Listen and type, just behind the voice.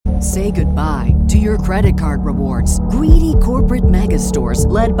Say goodbye to your credit card rewards. Greedy corporate mega stores,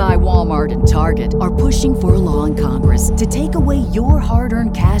 led by Walmart and Target, are pushing for a law in Congress to take away your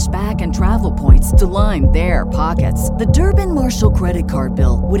hard-earned cash back and travel points to line their pockets. The Durbin-Marshall credit card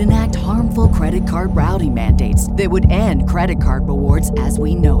bill would enact harmful credit card routing mandates that would end credit card rewards as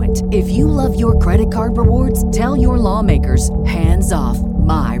we know it. If you love your credit card rewards, tell your lawmakers, hands off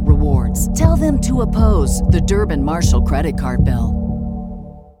my rewards. Tell them to oppose the Durbin-Marshall credit card bill.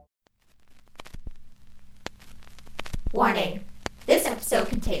 Warning. This episode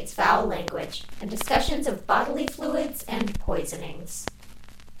contains foul language and discussions of bodily fluids and poisonings.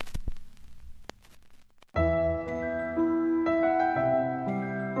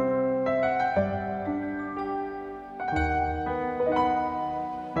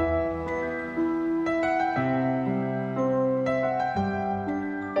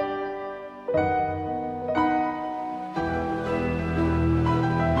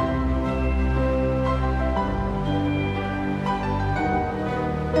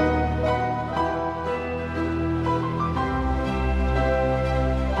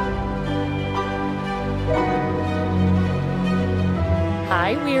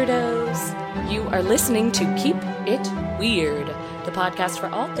 Hi, weirdos! You are listening to Keep It Weird, the podcast for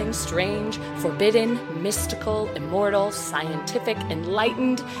all things strange, forbidden, mystical, immortal, scientific,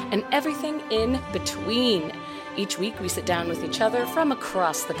 enlightened, and everything in between. Each week we sit down with each other from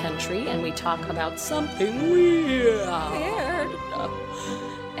across the country and we talk about something weird.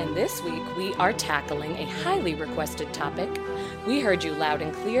 And this week we are tackling a highly requested topic. We heard you loud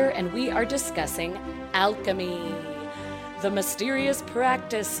and clear, and we are discussing alchemy. The mysterious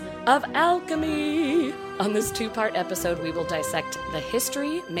practice of alchemy. On this two-part episode, we will dissect the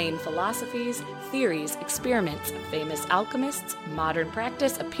history, main philosophies, theories, experiments of famous alchemists, modern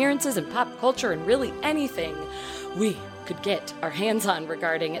practice, appearances in pop culture, and really anything we could get our hands on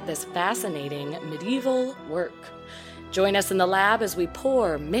regarding this fascinating medieval work. Join us in the lab as we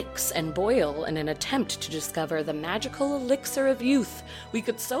pour, mix, and boil in an attempt to discover the magical elixir of youth we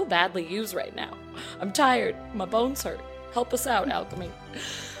could so badly use right now. I'm tired. My bones hurt. Help us out, alchemy.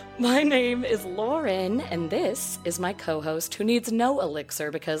 My name is Lauren, and this is my co-host who needs no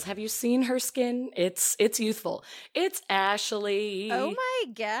elixir because have you seen her skin? It's youthful. It's Ashley. Oh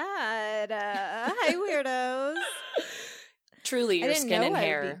my god. Hi, weirdos. Truly, your skin and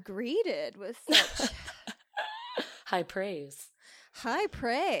hair. I didn't know I'd be greeted with such high praise. High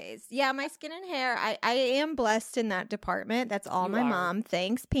praise. Yeah, my skin and hair. I am blessed in that department. That's all my mom.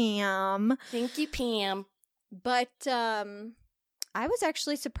 Thanks, Pam. Thank you, Pam. But I was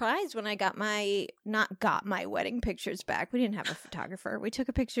actually surprised when I not got my wedding pictures back. We didn't have a photographer. We took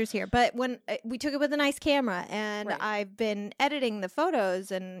pictures here, but when we took it with a nice camera, and right. I've been editing the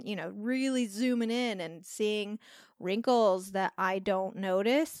photos and, really zooming in and seeing wrinkles that I don't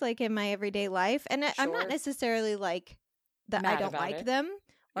notice like in my everyday life. And sure. I'm not necessarily like that I don't like them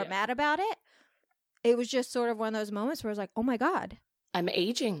or mad about it. It was just sort of one of those moments where I was like, oh my God. I'm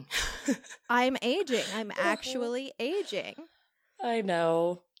aging. I'm aging. I'm actually aging. I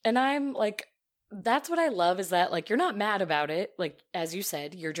know. And I'm like, that's what I love is that, like, you're not mad about it. Like, as you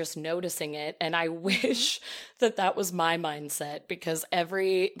said, you're just noticing it. And I wish that was my mindset because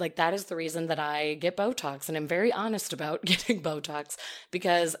that is the reason that I get Botox. And I'm very honest about getting Botox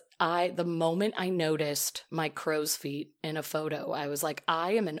because the moment I noticed my crow's feet in a photo, I was like,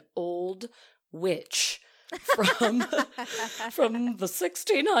 I am an old witch. from the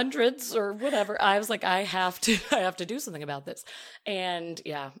 1600s or whatever. I was like, I have to do something about this. And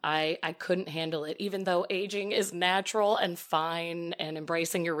yeah, I couldn't handle it, even though aging is natural and fine and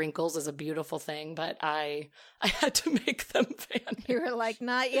embracing your wrinkles is a beautiful thing. But I had to make them vanish. You were like,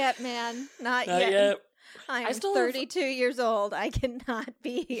 not yet, man. Not yet. I'm 32 years old. I cannot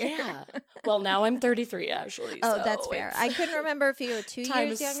be here. Yeah. Well, now I'm 33, Ashley. Oh, so that's fair. I couldn't remember if you were 2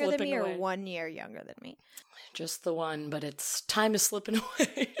 years younger than me or 1 year younger than me. Just the one, but time is slipping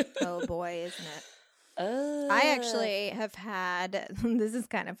away. Oh, boy, isn't it? I actually have had, this is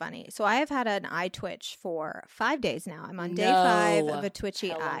kind of funny. So I have had an eye twitch for 5 days now. I'm on day 5 of a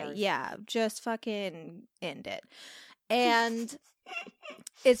twitchy eye. Yeah, just fucking end it. And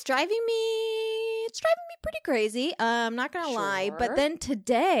it's driving me pretty crazy. I'm not going to lie. But then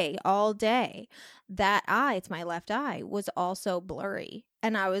today, all day, that eye, it's my left eye, was also blurry.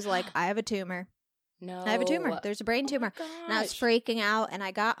 And I was like, I have a tumor. No. I have a tumor. There's a brain tumor. And I was freaking out, and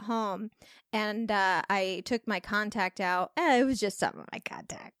I got home, and I took my contact out. It was just some of my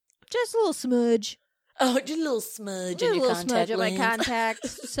contact. Just a little smudge. Oh, just a little smudge in your contact lens. My contact.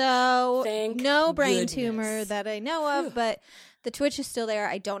 So no brain tumor that I know of, but The twitch is still there.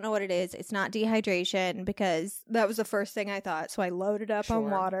 I don't know what it is. It's not dehydration because that was the first thing I thought. So I loaded up on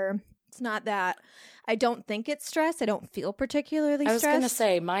water. It's not that. I don't think it's stress. I don't feel particularly stressed. I was going to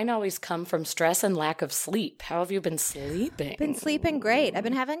say, mine always come from stress and lack of sleep. How have you been sleeping? Been sleeping great. I've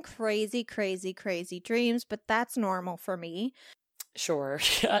been having crazy dreams, but that's normal for me. Sure.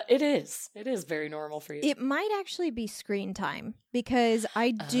 Yeah, it is. It is very normal for you. It might actually be screen time because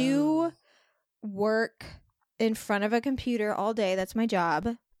I do work in front of a computer all day. That's my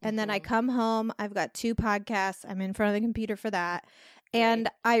job. And then I come home. I've got 2 podcasts. I'm in front of the computer for that. And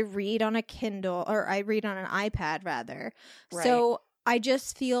I read on a Kindle, or I read on an iPad rather. Right. So I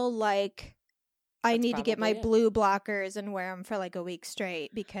just feel like I need to get my blue blockers and wear them for like a week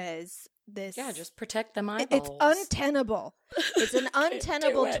straight because this... Yeah, just protect them eyeballs. It's untenable. It's an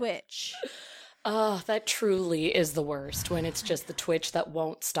untenable twitch. Oh, that truly is the worst when it's just the twitch that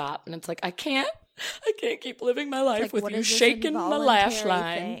won't stop. And it's like, I can't keep living my life with you shaking my lash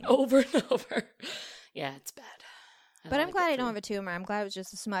line over and over. Yeah, it's bad. But I'm glad I don't have a tumor. I'm glad it was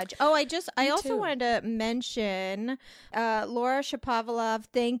just a smudge. Oh, I also wanted to mention Laura Shapovalov.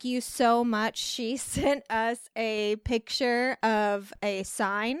 Thank you so much. She sent us a picture of a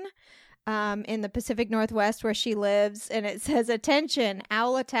sign in the Pacific Northwest where she lives, and it says, "Attention,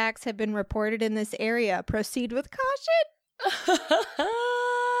 owl attacks have been reported in this area. Proceed with caution."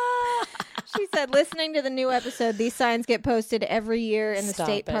 She said, listening to the new episode, these signs get posted every year in the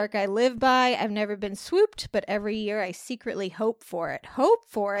state park I live by. I've never been swooped, but every year I secretly hope for it. Hope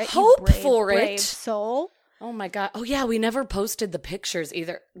for it. Hope for it. Brave soul. Oh my God. Oh yeah, we never posted the pictures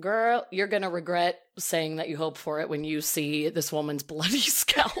either. Girl, you're going to regret saying that you hope for it when you see this woman's bloody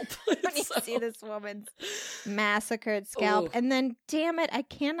scalp. When you see this woman's massacred scalp. Ooh. And then, damn it, I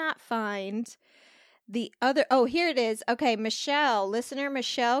cannot find... the other, here it is. Okay, listener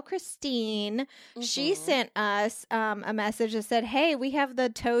Michelle Christine, she sent us a message that said, "Hey, we have the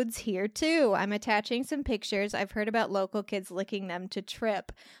toads here too. I'm attaching some pictures. I've heard about local kids licking them to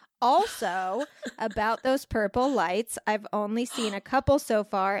trip. Also, about those purple lights, I've only seen a couple so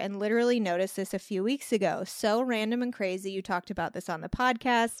far and literally noticed this a few weeks ago. So random and crazy. You talked about this on the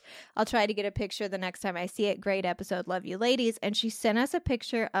podcast. I'll try to get a picture the next time I see it. Great episode. Love you, ladies." And she sent us a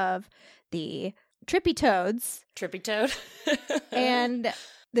picture of the Trippy Toads. Trippy Toad. And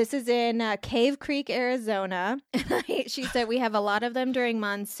this is in Cave Creek, Arizona. She said, "We have a lot of them during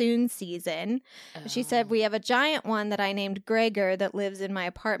monsoon season." Oh. She said, "We have a giant one that I named Gregor that lives in my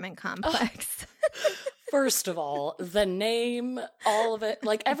apartment complex." First of all, the name, all of it,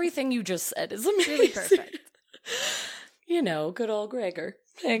 like everything you just said is amazing. Really perfect. You know, good old Gregor.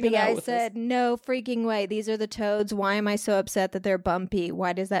 The guy said, "No freaking way. These are the toads. Why am I so upset that they're bumpy?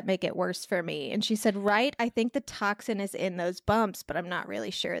 Why does that make it worse for me?" And she said, "Right, I think the toxin is in those bumps, but I'm not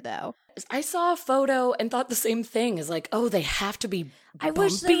really sure though." I saw a photo and thought the same thing. Is like, oh, they have to be bumpy. I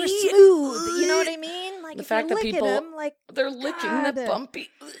wish they were smooth. You know what I mean? Like the fact that people them, like, they're licking the bumpy.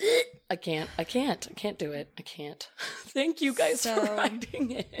 I can't do it. I can't. Thank you guys for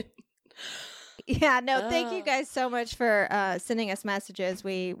writing it. Yeah, no, thank you guys so much for sending us messages.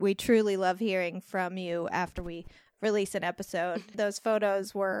 We truly love hearing from you after we release an episode. Those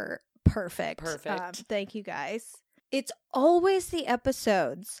photos were perfect. Thank you guys. It's always the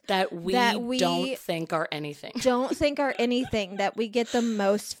episodes that we don't think are anything. That we get the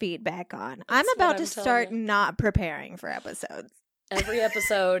most feedback on. I'm about to start not preparing for episodes. Every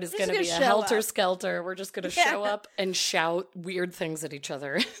episode is going to be a helter-skelter. We're just going to show up and shout weird things at each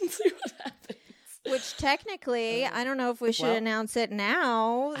other and see what happens. Which technically, I don't know if we should announce it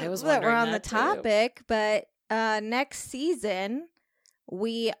now that we're on the topic, but next season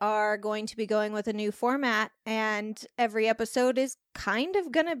we are going to be going with a new format, and every episode is kind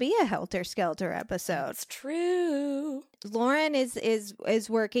of going to be a helter-skelter episode. It's true. Lauren is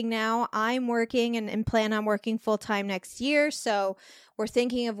working now. I'm working and plan on working full-time next year, so we're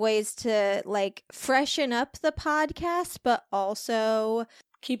thinking of ways to like freshen up the podcast, but also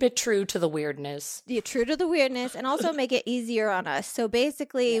keep it true to the weirdness. Yeah, true to the weirdness, and also make it easier on us. So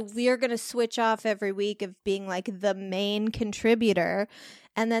basically, we are going to switch off every week of being like the main contributor,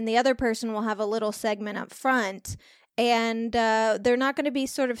 and then the other person will have a little segment up front. And they're not going to be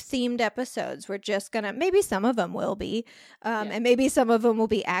sort of themed episodes. We're just going to, maybe some of them will be, and maybe some of them will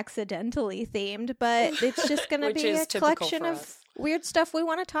be accidentally themed, but it's just going to be a collection of weird stuff we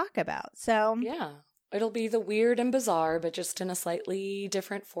want to talk about. So yeah. It'll be the weird and bizarre, but just in a slightly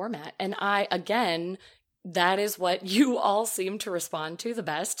different format. And that is what you all seem to respond to the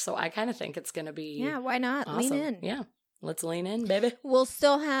best. So I kind of think it's going to be why not? awesome. Lean in. Yeah. Let's lean in, baby. We'll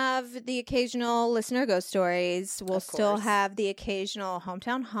still have the occasional listener ghost stories. We'll still course. have the occasional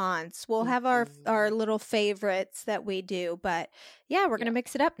hometown haunts. We'll have our little favorites that we do. But yeah, we're going to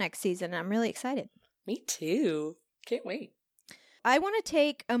mix it up next season. I'm really excited. Me too. Can't wait. I want to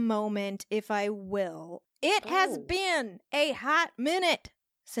take a moment, if I will. It has been a hot minute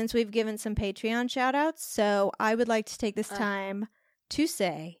since we've given some Patreon shout outs. So I would like to take this time to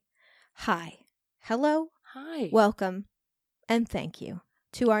say hi, hello, hi, welcome, and thank you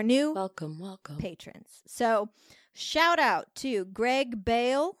to our new welcome patrons. So shout out to Greg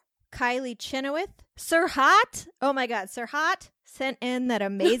Bale, Kylie Chenoweth, Sir Hot. Oh my God, Sir Hot sent in that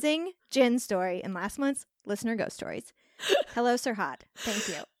amazing gin story in last month's Listener Ghost Stories. Hello, Sir Hot. Thank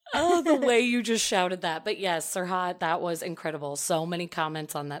you. Oh, the way you just shouted that. But yes, Sirhat, that was incredible. So many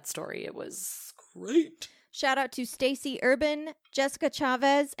comments on that story. It was great. Shout out to Stacy Urban, Jessica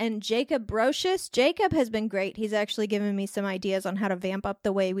Chavez, and Jacob Brocious. Jacob has been great. He's actually given me some ideas on how to vamp up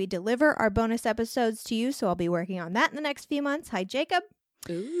the way we deliver our bonus episodes to you, so I'll be working on that in the next few months. Hi, Jacob.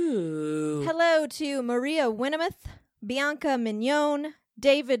 Ooh. Hello to Maria Winnemouth, Bianca Mignon,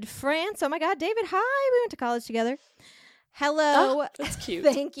 David France. Oh my God, David, hi. We went to college together. Hello. Oh, that's cute.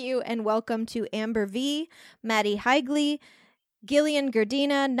 Thank you, and welcome to Amber V, Maddie Heigley, Gillian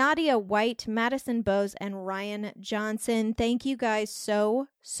Gardina, Nadia White, Madison Bose, and Ryan Johnson. Thank you guys so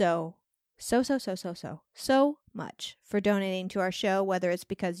much for donating to our show, whether it's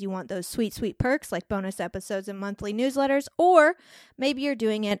because you want those sweet, sweet perks like bonus episodes and monthly newsletters, or maybe you're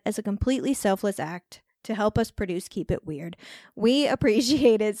doing it as a completely selfless act to help us produce Keep It Weird. We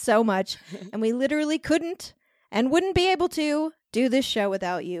appreciate it so much, and we literally couldn't and wouldn't be able to do this show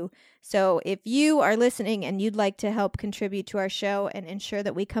without you. So if you are listening and you'd like to help contribute to our show and ensure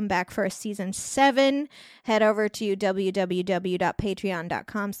that we come back for a season 7, head over to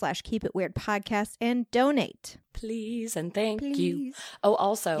www.patreon.com/keepitweirdpodcast and donate. Please and thank you. Oh,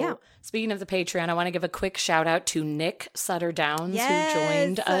 also, speaking of the Patreon, I want to give a quick shout out to Nick Sutter Downs, who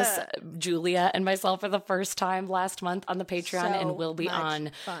joined us, Julia and myself for the first time last month on the Patreon, and will be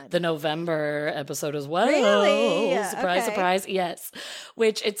on the November episode as well. Really? Surprise, surprise. Yes.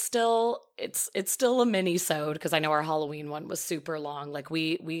 Which it's still a mini-sode, because I know our Halloween one was super long. Like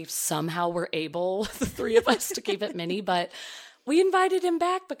we somehow were able, the three of us, to keep it mini, but we invited him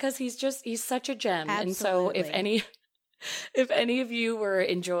back because he's such a gem. Absolutely. And so if any of you were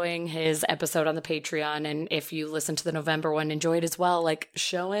enjoying his episode on the Patreon, and if you listened to the November one, enjoy it as well, like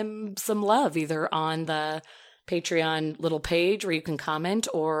show him some love, either on the Patreon little page where you can comment,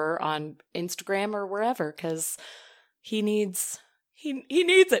 or on Instagram or wherever, because he needs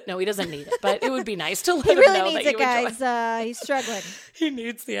it. No, he doesn't need it, but it would be nice to let him really know needs that it, you guys. enjoy. He's struggling. He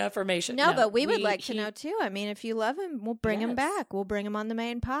needs the affirmation. No, but we would like to know too. I mean, if you love him, we'll bring him back. We'll bring him on the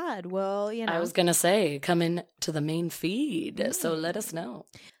main pod. Well, I was gonna say, come in to the main feed. So let us know.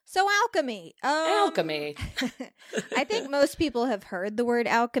 So alchemy. Alchemy. I think most people have heard the word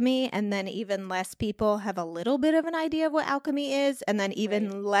alchemy, and then even less people have a little bit of an idea of what alchemy is, and then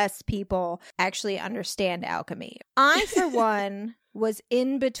even less people actually understand alchemy. I, for one, was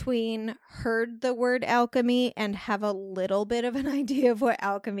in between heard the word alchemy and have a little bit of an idea of what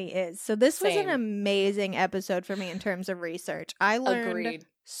alchemy is. So this was an amazing episode for me in terms of research. I learned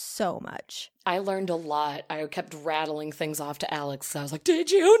so much. I learned a lot. I kept rattling things off to Alex. I was like,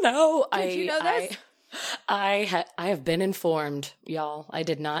 did you know? Did you know this? I have been informed, y'all. I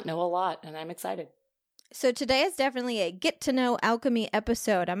did not know a lot, and I'm excited. So today is definitely a get to know alchemy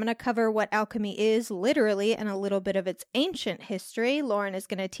episode. I'm going to cover what alchemy is literally and a little bit of its ancient history. Lauren is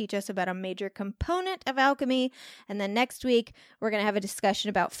going to teach us about a major component of alchemy. And then next week, we're going to have a discussion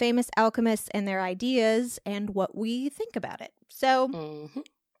about famous alchemists and their ideas and what we think about it. So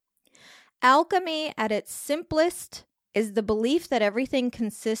alchemy at its simplest is the belief that everything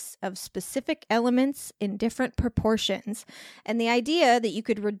consists of specific elements in different proportions, and the idea that you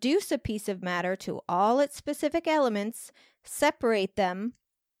could reduce a piece of matter to all its specific elements, separate them,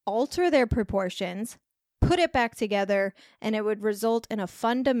 alter their proportions, put it back together, and it would result in a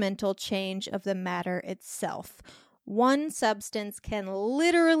fundamental change of the matter itself. One substance can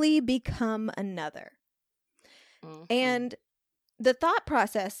literally become another. And the thought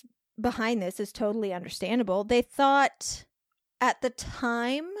process behind this is totally understandable. They thought at the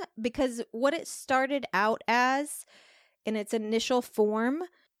time, because what it started out as in its initial form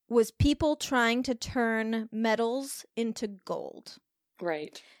was people trying to turn metals into gold.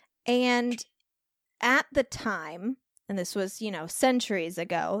 Right. And at the time, and this was, centuries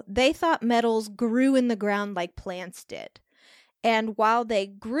ago, they thought metals grew in the ground like plants did. And while they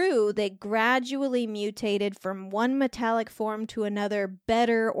grew, they gradually mutated from one metallic form to another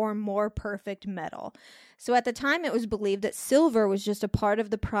better or more perfect metal. So at the time, it was believed that silver was just a part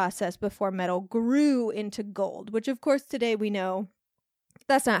of the process before metal grew into gold, which of course today we know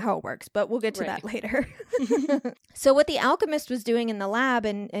that's not how it works, but we'll get to that later. So what the alchemist was doing in the lab,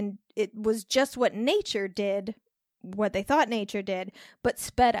 and it was just what nature did, what they thought nature did, but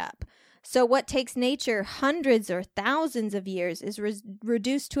sped up. So what takes nature hundreds or thousands of years is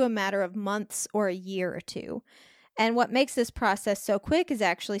reduced to a matter of months or a year or two. And what makes this process so quick is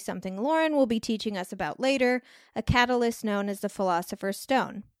actually something Lauren will be teaching us about later, a catalyst known as the Philosopher's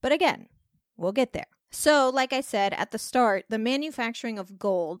Stone. But again, we'll get there. So, like I said at the start, the manufacturing of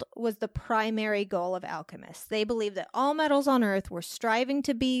gold was the primary goal of alchemists. They believed that all metals on Earth were striving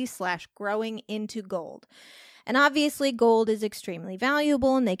to be / growing into gold. And obviously, gold is extremely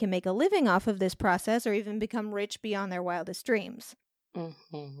valuable, and they can make a living off of this process or even become rich beyond their wildest dreams.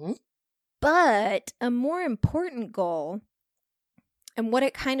 Mm-hmm. But a more important goal, and what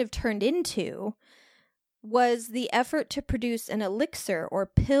it kind of turned into, was the effort to produce an elixir or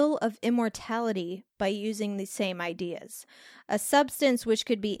pill of immortality by using the same ideas. A substance which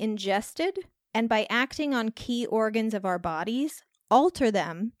could be ingested and by acting on key organs of our bodies, alter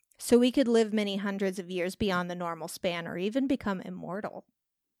them so we could live many hundreds of years beyond the normal span or even become immortal.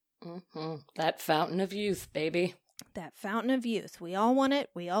 Mm-hmm. That fountain of youth, baby. That fountain of youth. We all want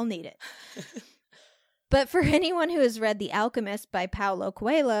it. We all need it. But for anyone who has read The Alchemist by Paulo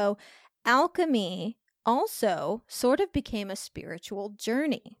Coelho, alchemy also sort of became a spiritual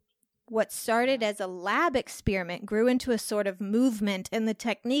journey. What started as a lab experiment grew into a sort of movement, and the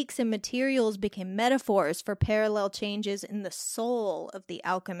techniques and materials became metaphors for parallel changes in the soul of the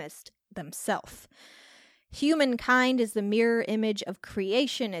alchemist themselves. Humankind is the mirror image of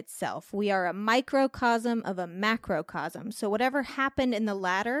creation itself. We are a microcosm of a macrocosm. So whatever happened in the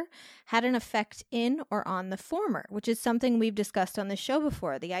latter had an effect in or on the former, which is something we've discussed on the show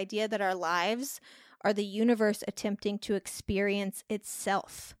before. The idea that our lives are the universe attempting to experience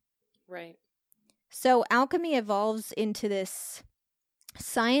itself. Right. So alchemy evolves into this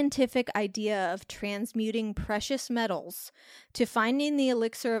scientific idea of transmuting precious metals to finding the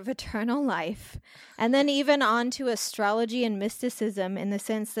elixir of eternal life, and then even onto astrology and mysticism in the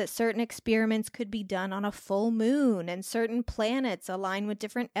sense that certain experiments could be done on a full moon and certain planets align with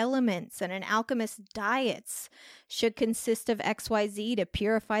different elements, and an alchemist's diets should consist of XYZ to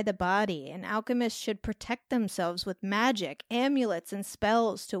purify the body, and alchemists should protect themselves with magic, amulets, and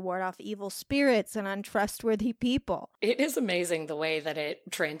spells to ward off evil spirits and untrustworthy people. It is amazing the way that it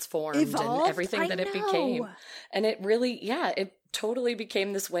transformed Evolved? And everything that it became. And it really, it totally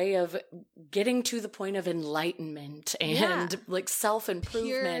became this way of getting to the point of enlightenment and like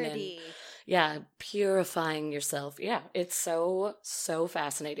self-improvement. Purity. And purifying yourself. Yeah, it's so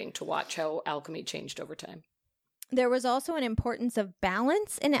fascinating to watch how alchemy changed over time. There was also an importance of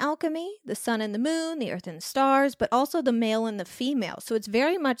balance in alchemy, the sun and the moon, the earth and the stars, but also the male and the female. So it's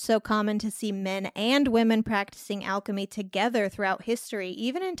very much so common to see men and women practicing alchemy together throughout history,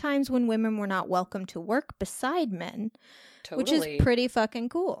 even in times when women were not welcome to work beside men, which is pretty fucking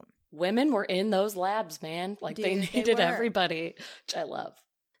cool. Women were in those labs, man. Like they needed everybody, which I love.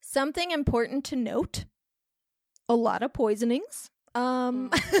 Something important to note, a lot of poisonings.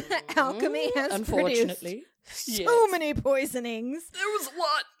 Alchemy has produced so many poisonings. There was a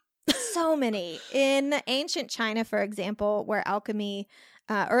lot. So many. In ancient China, for example, where alchemy,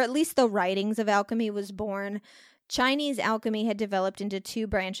 or at least the writings of alchemy was born, Chinese alchemy had developed into two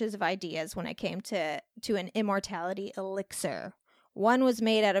branches of ideas when it came to an immortality elixir. One was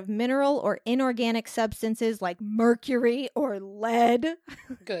made out of mineral or inorganic substances like mercury or lead.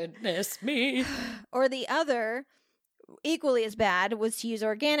 Goodness me. Or the other, equally as bad, was to use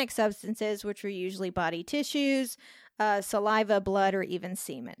organic substances, which were usually body tissues, saliva, blood, or even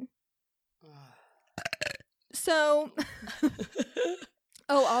semen. So,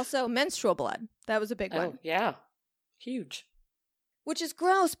 also menstrual blood. That was a big one. Oh, yeah. Huge. Which is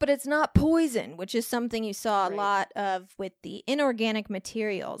gross, but it's not poison, which is something you saw a lot of with the inorganic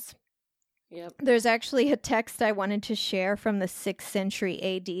materials. Yep. There's actually a text I wanted to share from the 6th century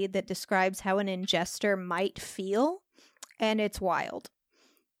AD that describes how an ingester might feel, and it's wild.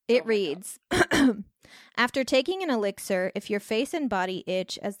 It reads, after taking an elixir, if your face and body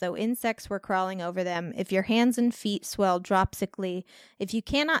itch as though insects were crawling over them, if your hands and feet swell dropsically, if you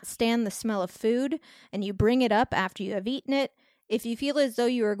cannot stand the smell of food and you bring it up after you have eaten it, if you feel as though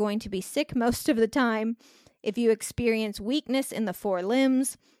you are going to be sick most of the time, if you experience weakness in the 4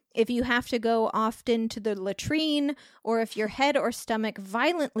 limbs, if you have to go often to the latrine, or if your head or stomach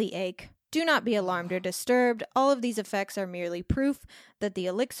violently ache, do not be alarmed or disturbed. All of these effects are merely proof that the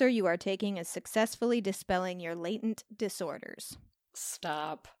elixir you are taking is successfully dispelling your latent disorders.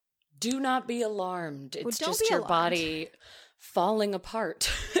 Stop. do not be alarmed. It's don't just be your alarmed. body falling apart,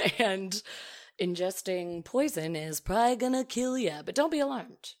 and ingesting poison is probably gonna kill you. But don't be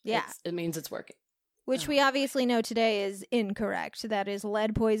alarmed. Yeah. It means it's working. Which we obviously know today is incorrect. That is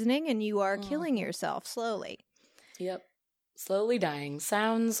lead poisoning, and you are killing yourself slowly. Yep. Slowly dying.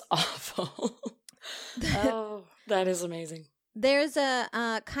 Sounds awful. Oh, that is amazing. There's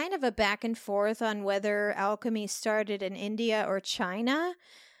a kind of a back and forth on whether alchemy started in India or China,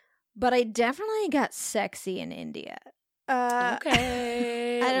 but I definitely got sexy in India.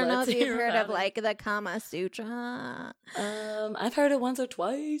 Okay. I don't know if let's you've hear heard about of it. like the Kama Sutra. I've heard it once or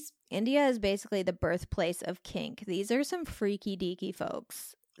twice. India is basically the birthplace of kink. These are some freaky deaky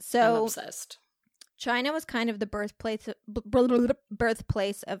folks. I'm So obsessed. China was kind of the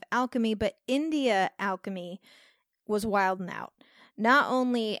birthplace of alchemy, but India alchemy was wild and out. Not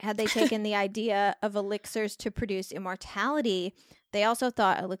only had they taken the idea of elixirs to produce immortality, they also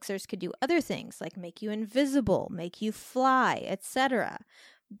thought elixirs could do other things like make you invisible, make you fly, etc.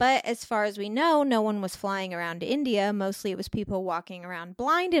 But as far as we know, no one was flying around India. Mostly it was people walking around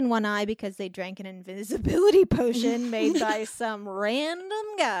blind in one eye because they drank an invisibility potion made by some random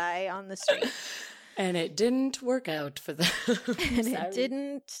guy on the street. And it didn't work out for them. And it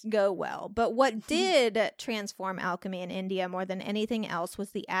didn't go well. But what did transform alchemy in India more than anything else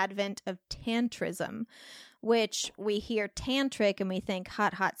was the advent of Tantrism, which we hear tantric and we think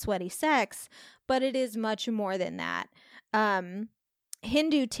hot, hot, sweaty sex, but it is much more than that.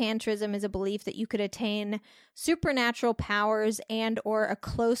 Hindu Tantrism is a belief that you could attain supernatural powers and or a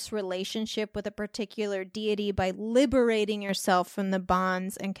close relationship with a particular deity by liberating yourself from the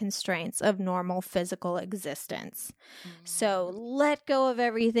bonds and constraints of normal physical existence. So let go of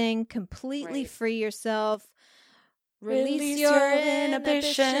everything, completely free yourself. Release your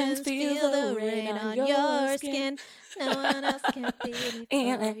inhibitions, feel the rain on your skin. No one else can feel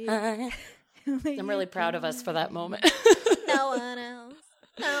it for you. I'm really proud of us for that moment. No one else.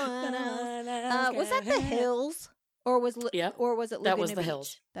 No one else. Was that the Hills? Or was Yep. Or was it Laguna That was the Beach?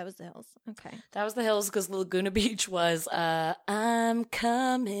 Hills. That was the Hills. Okay. That was the Hills because Laguna Beach was I'm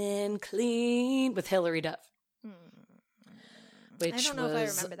Coming Clean with Hilary Duff. Which I don't know if I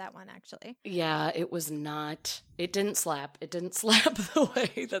was- remember that one actually. Yeah, it was not. It didn't slap. It didn't slap the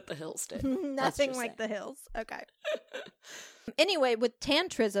way that the Hills did. Nothing like the Hills. Okay. Anyway, with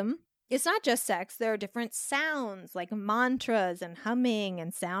Tantrism, it's not just sex. There are different sounds like mantras and humming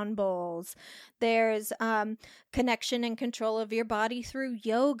and sound bowls. There's connection and control of your body through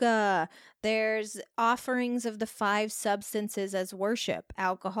yoga. There's offerings of the 5 substances as worship: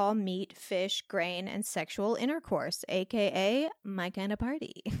 alcohol, meat, fish, grain, and sexual intercourse, aka my kind of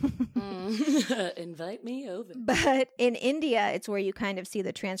party. Invite me over. But in India, it's where you kind of see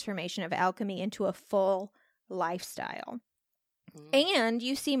the transformation of alchemy into a full lifestyle. And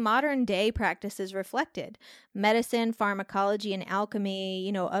you see modern day practices reflected. Medicine, pharmacology, and alchemy,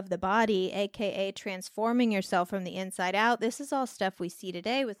 of the body, aka transforming yourself from the inside out. This is all stuff we see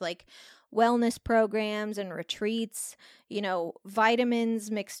today with like wellness programs and retreats, vitamins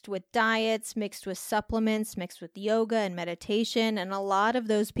mixed with diets, mixed with supplements, mixed with yoga and meditation. And a lot of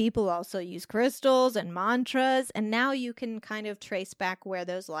those people also use crystals and mantras. And now you can kind of trace back where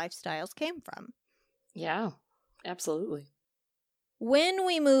those lifestyles came from. Yeah, absolutely. When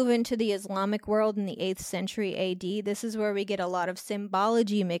we move into the Islamic world in the 8th century AD, this is where we get a lot of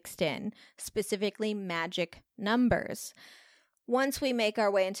symbology mixed in, specifically magic numbers. Once we make our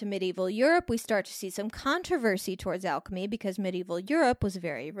way into medieval Europe, we start to see some controversy towards alchemy because medieval Europe was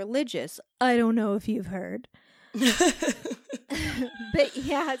very religious. I don't know if you've heard. But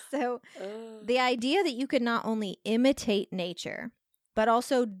yeah, so the idea that you could not only imitate nature, but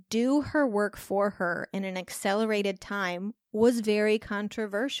also do her work for her in an accelerated time was very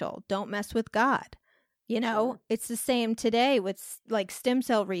controversial. Don't mess with God. Sure. It's the same today with like stem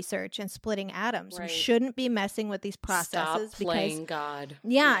cell research and splitting atoms. Right. We shouldn't be messing with these processes. Stop playing God.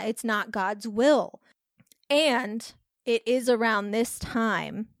 Yeah, it's not God's will. And it is around this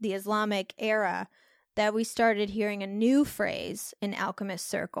time, the Islamic era, that we started hearing a new phrase in alchemist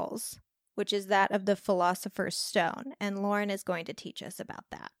circles, which is that of the Philosopher's Stone. And Lauren is going to teach us about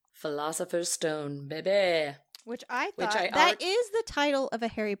that. Philosopher's Stone, baby. Which I Which thought that is the title of a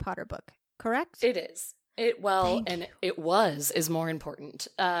Harry Potter book, correct? It is. It is more important.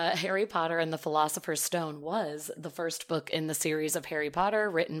 Harry Potter and the Philosopher's Stone was the first book in the series of Harry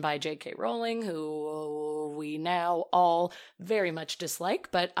Potter written by J.K. Rowling, who we now all very much dislike,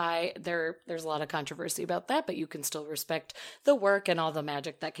 but there's a lot of controversy about that, but you can still respect the work and all the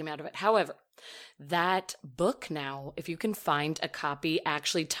magic that came out of it. However, that book now, if you can find a copy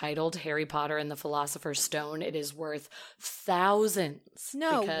actually titled Harry Potter and the Philosopher's Stone, it is worth thousands.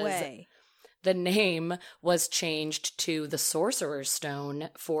 No way. The name was changed to the Sorcerer's Stone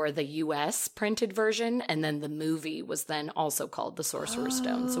for the US printed version, and then the movie was then also called the Sorcerer's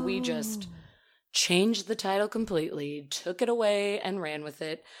Stone. So we just changed the title completely, took it away, and ran with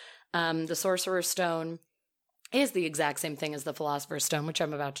it. The Sorcerer's Stone is the exact same thing as the Philosopher's Stone, which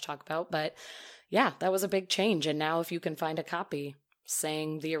I'm about to talk about. But yeah, that was a big change. And now if you can find a copy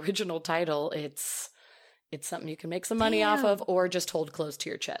saying the original title, it's something you can make some money off of or just hold close to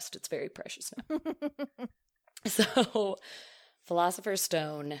your chest. It's very precious now. So, Philosopher's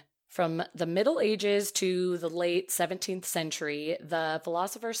Stone. From the Middle Ages to the late 17th century, the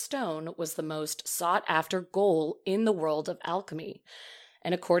Philosopher's Stone was the most sought-after goal in the world of alchemy.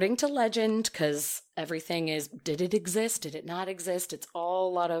 And according to legend, because everything is, did it exist? Did it not exist? It's all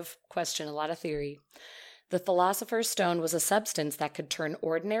a lot of question, a lot of theory. The Philosopher's Stone was a substance that could turn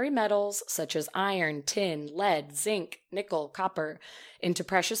ordinary metals, such as iron, tin, lead, zinc, nickel, copper, into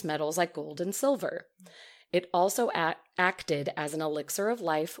precious metals like gold and silver. It also acted as an elixir of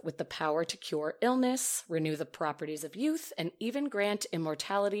life with the power to cure illness, renew the properties of youth, and even grant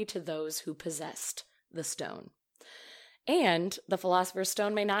immortality to those who possessed the stone. And the Philosopher's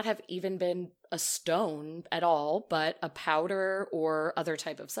Stone may not have even been a stone at all, but a powder or other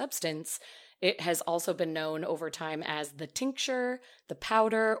type of substance. It has also been known over time as the tincture, the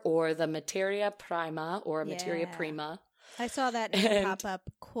powder, or the materia prima, or materia prima. I saw that name pop up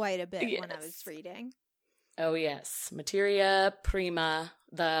quite a bit when I was reading. Oh, yes. Materia prima,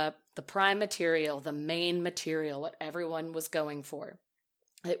 the prime material, the main material, what everyone was going for.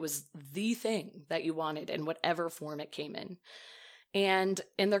 It was the thing that you wanted in whatever form it came in. And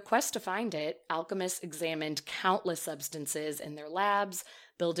in their quest to find it, alchemists examined countless substances in their labs,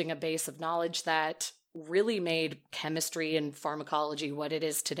 building a base of knowledge that really made chemistry and pharmacology what it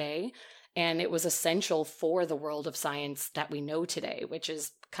is today. And it was essential for the world of science that we know today, which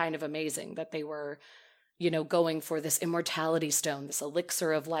is kind of amazing that they were, going for this immortality stone, this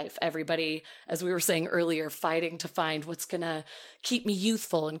elixir of life. Everybody, as we were saying earlier, fighting to find what's going to keep me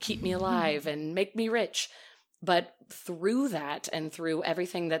youthful and keep me alive and make me rich. But through that and through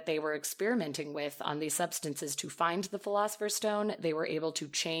everything that they were experimenting with on these substances to find the Philosopher's Stone, they were able to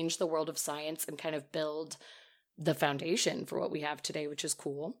change the world of science and kind of build the foundation for what we have today, which is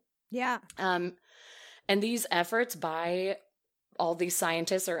cool. Yeah. And these efforts by all these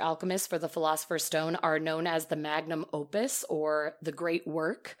scientists or alchemists for the Philosopher's Stone are known as the magnum opus or the great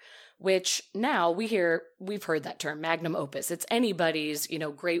work, which now we've heard that term, magnum opus. It's anybody's,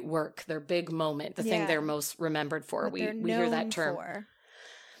 great work, their big moment, the thing they're most remembered for. We hear that term.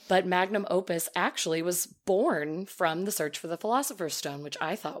 But magnum opus actually was born from the search for the Philosopher's Stone, which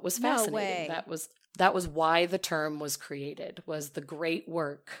I thought was fascinating. No way. That was why the term was created, was the great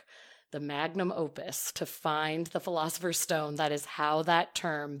work, the magnum opus, to find the Philosopher's Stone. That is how that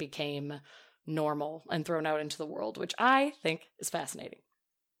term became normal and thrown out into the world, which I think is fascinating.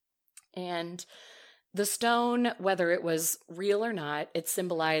 And the stone, whether it was real or not, it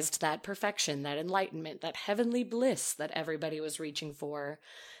symbolized that perfection, that enlightenment, that heavenly bliss that everybody was reaching for.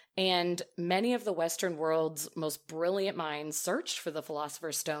 And many of the Western world's most brilliant minds searched for the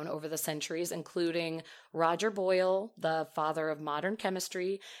Philosopher's Stone over the centuries, including Roger Boyle, the father of modern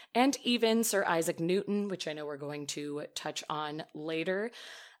chemistry, and even Sir Isaac Newton, which I know we're going to touch on later,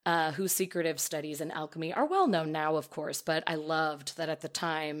 whose secretive studies in alchemy are well known now, of course, but I loved that at the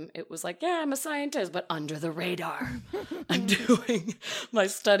time it was like, yeah, I'm a scientist, but under the radar. I'm doing my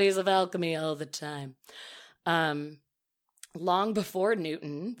studies of alchemy all the time. Long before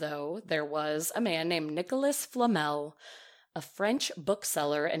Newton, though, there was a man named Nicolas Flamel, a French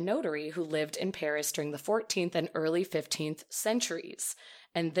bookseller and notary who lived in Paris during the 14th and early 15th centuries.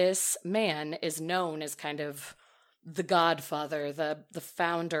 And this man is known as kind of the godfather, the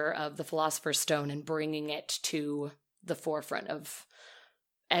founder of the Philosopher's Stone and bringing it to the forefront of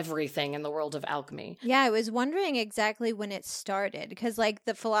everything in the world of alchemy. Yeah, I was wondering exactly when it started because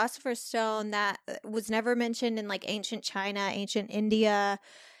the Philosopher's Stone, that was never mentioned in ancient China, ancient India.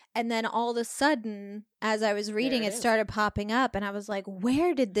 And then all of a sudden, as I was reading, it started popping up and I was like,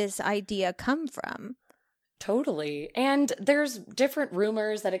 where did this idea come from? Totally. And there's different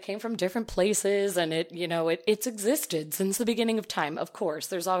rumors that it came from different places and it's existed since the beginning of time. Of course,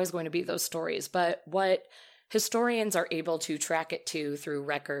 there's always going to be those stories. But what historians are able to track it to through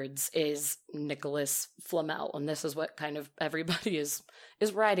records is Nicolas Flamel. And this is what kind of everybody is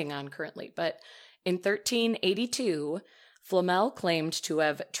writing on currently. But In 1382, Flamel claimed to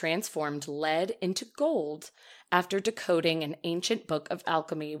have transformed lead into gold after decoding an ancient book of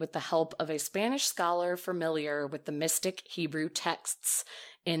alchemy with the help of a Spanish scholar familiar with the mystic Hebrew texts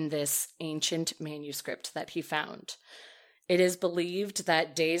in this ancient manuscript that he found. It is believed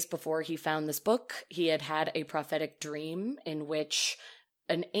that days before he found this book, he had had a prophetic dream in which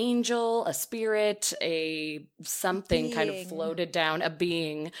an angel, a spirit, something kind of floated down, a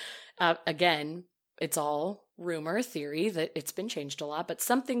being. Again, it's all rumor, theory, that it's been changed a lot, but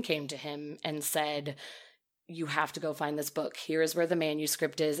something came to him and said, you have to go find this book. Here is where the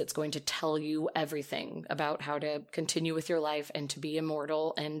manuscript is. It's going to tell you everything about how to continue with your life and to be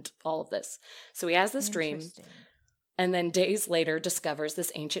immortal and all of this. So he has this dream, and then days later discovers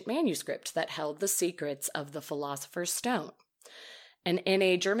this ancient manuscript that held the secrets of the Philosopher's Stone. And in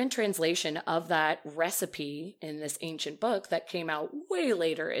a German translation of that recipe in this ancient book that came out way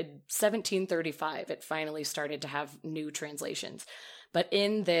later in 1735, it finally started to have new translations. But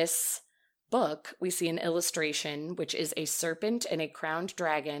in this book, we see an illustration, which is a serpent and a crowned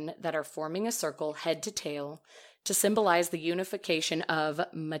dragon that are forming a circle head to tail to symbolize the unification of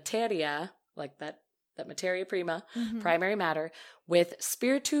materia, like that materia prima, primary matter, with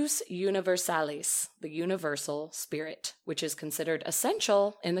spiritus universalis, the universal spirit, which is considered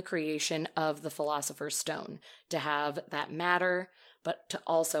essential in the creation of the Philosopher's Stone, to have that matter, but to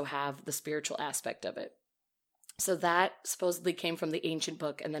also have the spiritual aspect of it. So that supposedly came from the ancient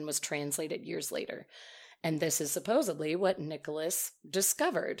book and then was translated years later. And this is supposedly what Nicholas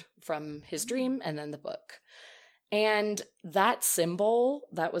discovered from his dream and then the book. And that symbol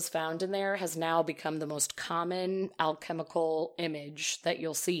that was found in there has now become the most common alchemical image that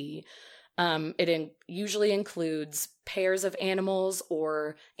you'll see. It usually includes pairs of animals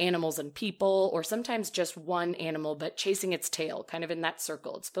or animals and people, or sometimes just one animal, but chasing its tail, kind of in that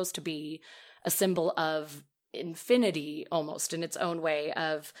circle. It's supposed to be a symbol of infinity almost in its own way,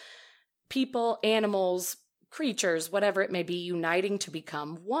 of people, animals, creatures, whatever it may be, uniting to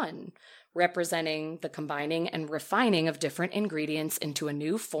become one, representing the combining and refining of different ingredients into a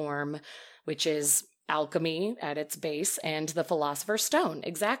new form, which is alchemy at its base and the Philosopher's Stone.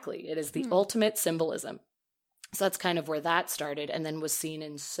 Exactly. It is the ultimate symbolism. So that's kind of where that started, and then was seen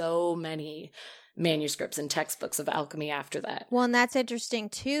in so many manuscripts and textbooks of alchemy after that. Well, and that's interesting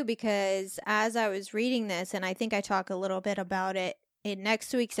too, because as I was reading this, and I think I talk a little bit about it in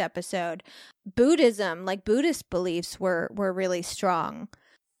next week's episode, Buddhism, like Buddhist beliefs were really strong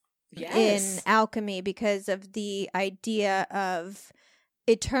in alchemy because of the idea of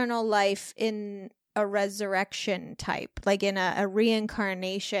eternal life in a resurrection type, like in a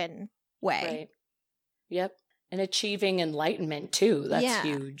reincarnation way. Right. Yep. And achieving enlightenment too. That's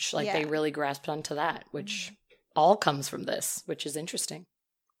huge. Like they really grasped onto that, which all comes from this, which is interesting.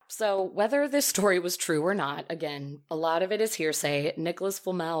 So whether this story was true or not, again, a lot of it is hearsay. Nicholas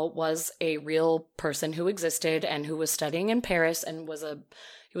Flamel was a real person who existed and who was studying in Paris and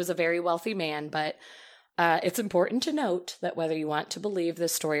he was a very wealthy man. But it's important to note that whether you want to believe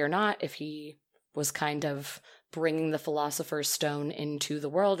this story or not, if he was kind of bringing the Philosopher's Stone into the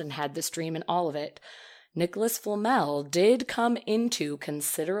world and had this dream and all of it, Nicholas Flamel did come into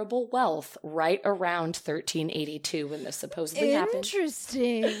considerable wealth right around 1382 when this supposedly happened.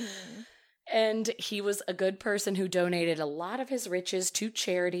 Interesting. And he was a good person who donated a lot of his riches to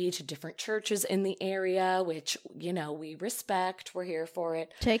charity, to different churches in the area, which, you know, we respect. We're here for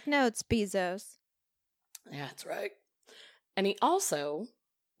it. Take notes, Bezos. Yeah, that's right. And he also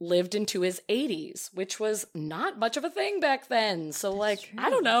lived into his 80s, which was not much of a thing back then. So, that's true.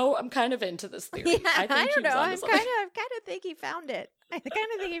 I don't know. I'm kind of into this theory. Yeah, I don't know. I kind of think he found it. I kind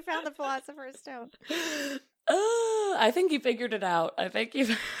of think he found the Philosopher's Stone. I think he figured it out. I think he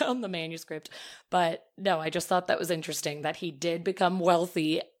found the manuscript. But no, I just thought that was interesting that he did become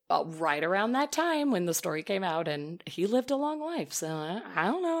wealthy right around that time when the story came out, and he lived a long life. So I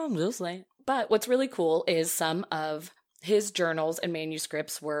don't know. I'm just saying. But what's really cool is some of his journals and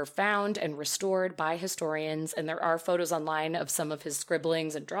manuscripts were found and restored by historians, and there are photos online of some of his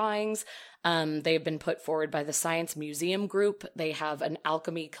scribblings and drawings. They've been put forward by the Science Museum Group. They have an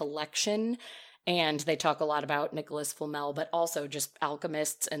alchemy collection, and they talk a lot about Nicholas Flamel, but also just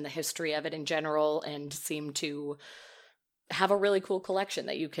alchemists and the history of it in general, and seem to have a really cool collection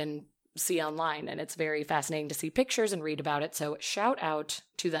that you can see online, and it's very fascinating to see pictures and read about it, so shout out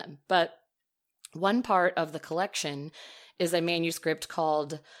to them. But one part of the collection is a manuscript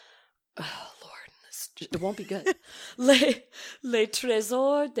called, oh Lord, it won't be good, Les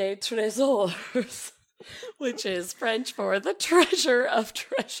Trésors des Trésors, which is French for the treasure of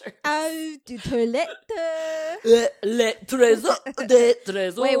treasures. Du toilette. Les Trésors des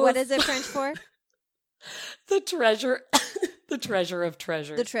Trésors. Wait, what is it French for? The treasure, the treasure of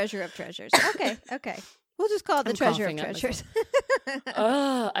treasures. The treasure of treasures. Okay. We'll just call it the treasure of treasures.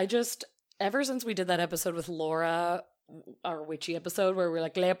 Ever since we did that episode with Laura, our witchy episode where we're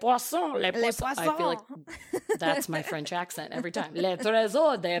like, les poissons, les poissons. I feel like that's my French accent every time. Les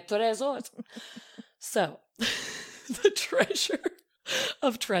trésors, des trésors. So, the treasure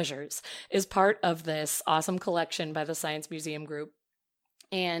of treasures is part of this awesome collection by the Science Museum Group.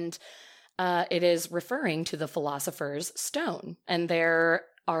 And it is referring to the Philosopher's Stone. And there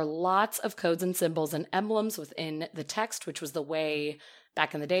are lots of codes and symbols and emblems within the text, which was the way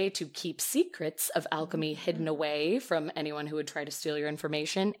back in the day to keep secrets of alchemy hidden away from anyone who would try to steal your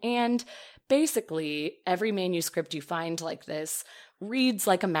information. And basically, every manuscript you find like this reads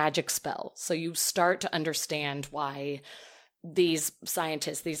like a magic spell. So you start to understand why these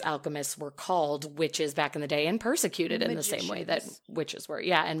scientists, these alchemists were called witches back in the day and persecuted in the same way that witches were.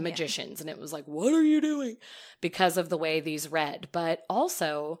 Yeah, and magicians. Yeah. And it was like, what are you doing? Because of the way these read. But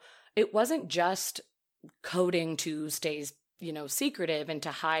also, it wasn't just coding to stay, secretive and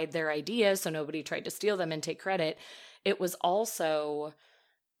to hide their ideas so nobody tried to steal them and take credit. It was also,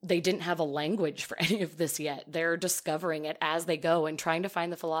 they didn't have a language for any of this yet. They're discovering it as they go, and trying to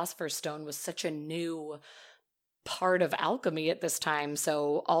find the Philosopher's Stone was such a new part of alchemy at this time.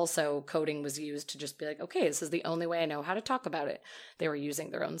 So also coding was used to just be like, okay, this is the only way I know how to talk about it. They were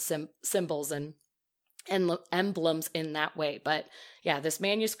using their own symbols and emblems in that way. But yeah, this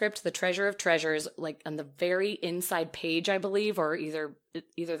manuscript, the Treasure of Treasures, like on the very inside page, I believe, or either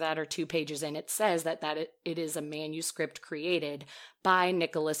that or 2 pages in, it says that it is a manuscript created by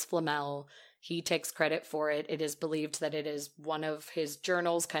Nicholas Flamel. He takes credit for it. It is believed that it is one of his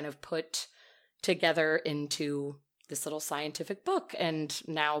journals kind of put together into this little scientific book. And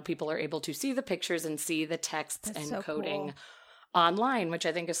now people are able to see the pictures and see the texts and coding online, which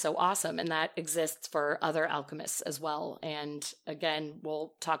I think is so awesome. And that exists for other alchemists as well. And again,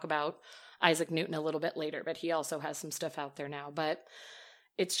 we'll talk about Isaac Newton a little bit later, but he also has some stuff out there now. But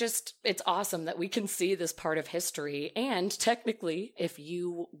it's awesome that we can see this part of history. And technically, if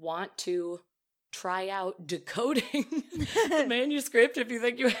you want to try out decoding the manuscript, if you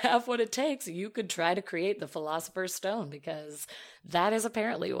think you have what it takes, you could try to create the Philosopher's Stone, because that is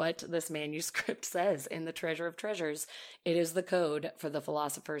apparently what this manuscript says in the Treasure of Treasures. It is the code for the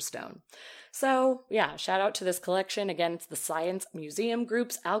Philosopher's Stone. So yeah, shout out to this collection. Again, it's the Science Museum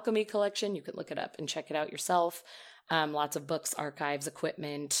Group's Alchemy Collection. You can look it up and check it out yourself. Lots of books, archives,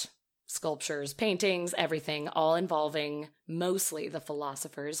 equipment, sculptures, paintings, everything, all involving mostly the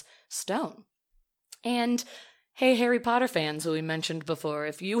Philosopher's Stone. And hey, Harry Potter fans who we mentioned before,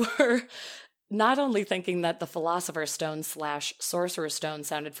 if you were not only thinking that the Philosopher's Stone / Sorcerer's Stone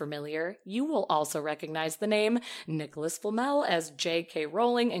sounded familiar, you will also recognize the name Nicholas Flamel, as J.K.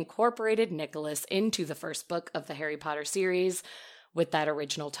 Rowling incorporated Nicholas into the first book of the Harry Potter series with that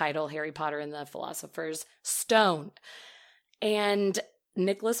original title, Harry Potter and the Philosopher's Stone. And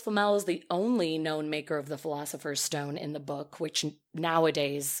Nicholas Flamel is the only known maker of the Philosopher's Stone in the book, which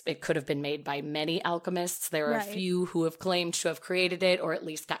nowadays it could have been made by many alchemists. There are a few who have claimed to have created it, or at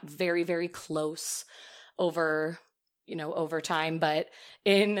least got very, very close over time. But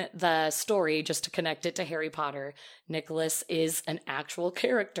in the story, just to connect it to Harry Potter, Nicholas is an actual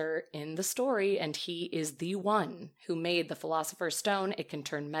character in the story, and he is the one who made the Philosopher's Stone. It can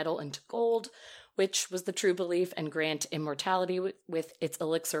turn metal into gold, which was the true belief, and grant immortality with its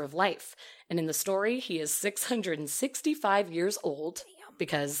elixir of life. And in the story, he is 665 years old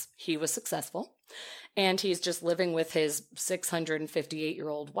because he was successful. And he's just living with his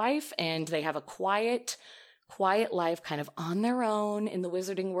 658-year-old wife, and they have a quiet life kind of on their own in the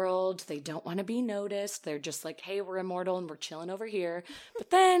wizarding world. They don't want to be noticed. They're just like, hey, we're immortal and we're chilling over here. But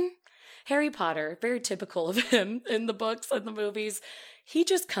then Harry Potter, very typical of him in the books and the movies, he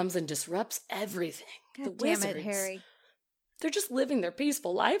just comes and disrupts everything. God damn it, Harry. They're just living their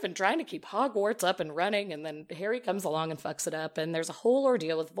peaceful life and trying to keep Hogwarts up and running, and then Harry comes along and fucks it up, and there's a whole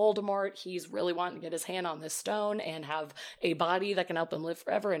ordeal with Voldemort. He's really wanting to get his hand on this stone and have a body that can help him live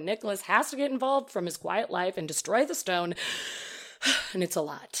forever, and Nicholas has to get involved from his quiet life and destroy the stone, and it's a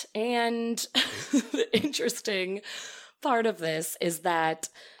lot. And the interesting part of this is that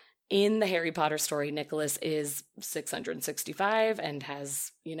in the Harry Potter story, Nicholas is 665 and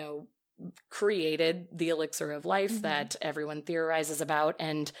has, created the elixir of life that everyone theorizes about.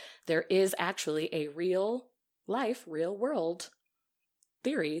 And there is actually a real world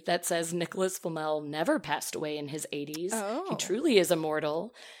theory that says Nicholas Flamel never passed away in his 80s. Oh. He truly is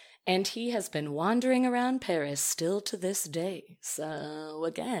immortal. And he has been wandering around Paris still to this day. So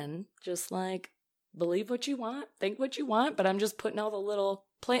again, just like, believe what you want, think what you want, but I'm just putting all the little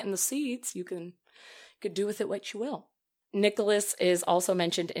planting the seeds. You can could do with it what you will. Nicholas is also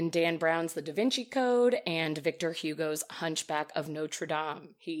mentioned in Dan Brown's The Da Vinci Code and Victor Hugo's Hunchback of Notre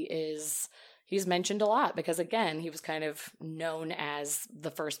Dame. He's mentioned a lot because, again, he was kind of known as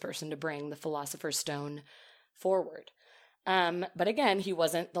the first person to bring the Philosopher's Stone forward. But again, he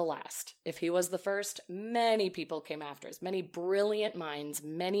wasn't the last. If he was the first, many people came after us, many brilliant minds,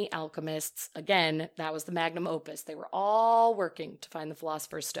 many alchemists. Again, that was the magnum opus. They were all working to find the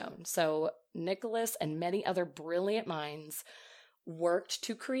Philosopher's Stone. So Nicholas and many other brilliant minds worked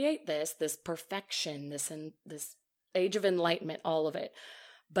to create this perfection, this age of enlightenment, all of it.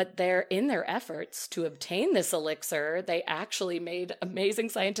 But in their efforts to obtain this elixir, they actually made amazing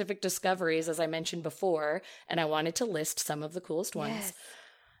scientific discoveries, as I mentioned before, and I wanted to list some of the coolest ones. Yes.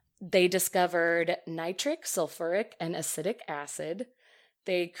 They discovered nitric, sulfuric, and acidic acid.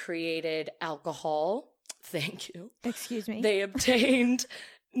 They created alcohol. Thank you. Excuse me. They obtained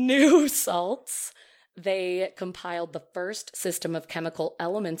new salts. They compiled the first system of chemical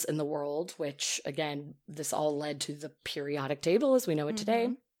elements in the world, which, again, this all led to the periodic table as we know it today.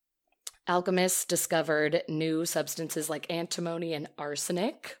 Alchemists discovered new substances like antimony and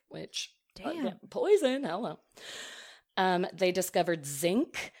arsenic, which, poison, hello. They discovered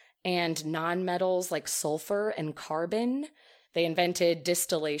zinc and nonmetals like sulfur and carbon. They invented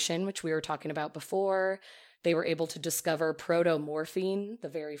distillation, which we were talking about before. They were able to discover proto-morphine, the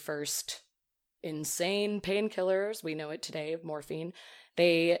very first insane painkillers, we know it today, of morphine.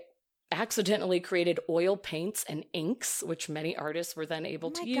 They accidentally created oil paints and inks, which many artists were then able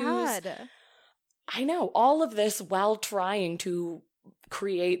to use. God. I know, all of this while trying to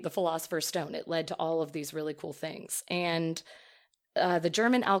create the Philosopher's Stone. It led to all of these really cool things. And the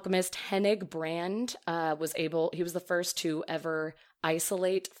German alchemist Hennig Brand he was the first to ever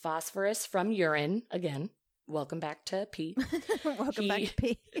isolate phosphorus from urine. Again, welcome back to pee. Welcome back to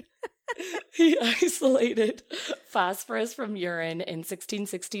pee. He isolated phosphorus from urine in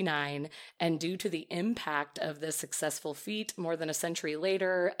 1669, and due to the impact of this successful feat, more than a century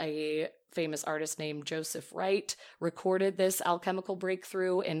later, a famous artist named Joseph Wright recorded this alchemical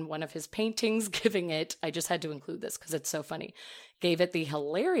breakthrough in one of his paintings, giving it, I just had to include this because it's so funny, gave it the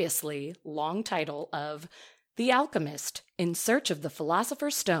hilariously long title of The Alchemist, in Search of the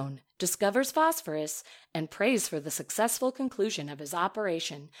Philosopher's Stone, Discovers Phosphorus and Prays for the Successful Conclusion of His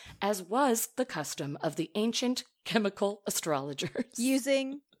Operation, as was the custom of the ancient chemical astrologers.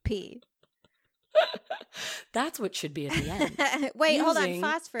 Using pee. That's what should be at the end. Wait, hold on.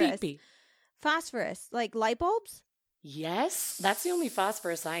 Phosphorus. Pee-pee. Phosphorus, like light bulbs? Yes, that's the only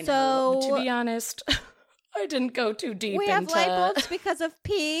phosphorus I know. So, to be honest, I didn't go too deep we have light bulbs because of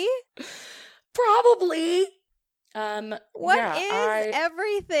pee? Probably. What is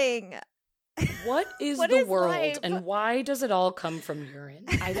everything? What is the world life? And why does it all come from urine?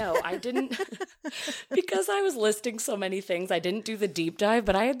 I know, I didn't, because I was listing so many things, I didn't do the deep dive,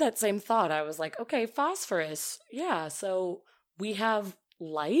 but I had that same thought. I was like, okay, phosphorus. Yeah, so we have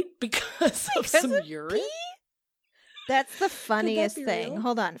light because of some urine? Pee? That's the funniest thing.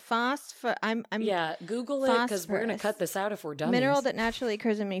 Hold on. Yeah, Google it because we're going to cut this out if we're dummies. Mineral that naturally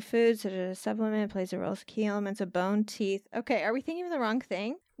occurs in many foods, such as a supplement, plays a role as key elements of bone, teeth. Okay, are we thinking of the wrong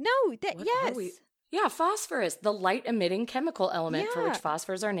thing? No, yes. Yeah, phosphorus, the light-emitting chemical element for which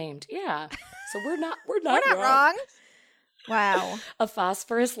phosphors are named. Yeah. So we're not wrong. Wow. A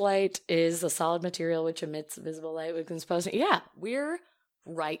phosphorus light is a solid material which emits visible light with composed. Yeah, we're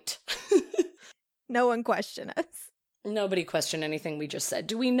right. No one question us. Nobody questioned anything we just said.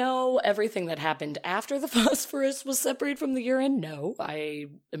 Do we know everything that happened after the phosphorus was separated from the urine? No, I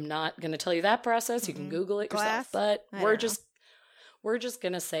am not going to tell you that process. You can Google it yourself. But we're just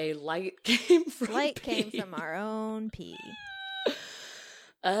going to say light came from light came from our own pee.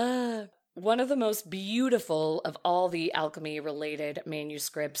 One of the most beautiful of all the alchemy-related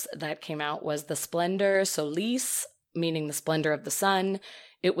manuscripts that came out was the Splendor Solis, meaning the splendor of the sun.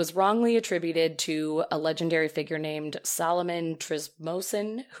 It was wrongly attributed to a legendary figure named Solomon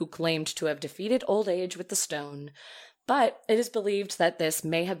Trismosin, who claimed to have defeated old age with the stone. But it is believed that this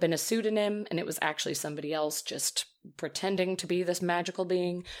may have been a pseudonym, and it was actually somebody else just pretending to be this magical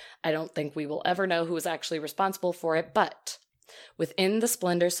being. I don't think we will ever know who was actually responsible for it, but within the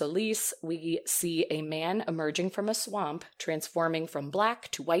Splendor Solis, we see a man emerging from a swamp, transforming from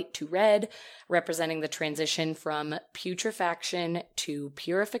black to white to red, representing the transition from putrefaction to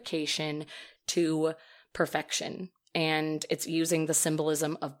purification to perfection. And it's using the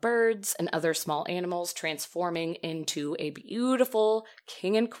symbolism of birds and other small animals transforming into a beautiful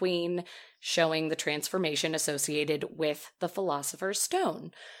king and queen, showing the transformation associated with the Philosopher's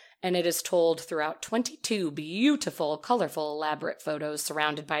Stone. And it is told throughout 22 beautiful, colorful, elaborate photos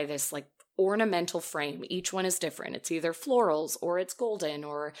surrounded by this ornamental frame. Each one is different. It's either florals, or it's golden,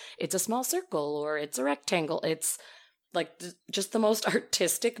 or it's a small circle, or it's a rectangle. It's like just the most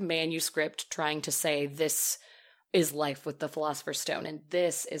artistic manuscript trying to say this is life with the Philosopher's Stone, and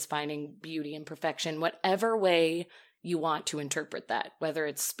this is finding beauty and perfection, whatever way you want to interpret that, whether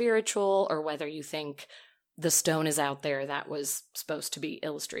it's spiritual or whether you think the stone is out there that was supposed to be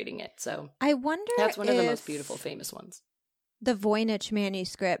illustrating it. So I wonder that's one of the most beautiful, famous ones. The Voynich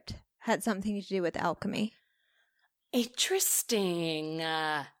manuscript had something to do with alchemy. Interesting.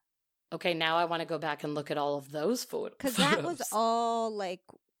 Okay, now I want to go back and look at all of those photos. Because that was all like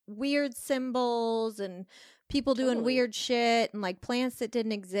weird symbols and people doing weird shit and like plants that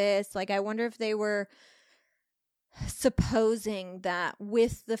didn't exist. Like, I wonder if they were supposing that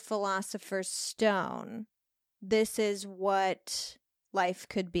with the Philosopher's Stone, this is what life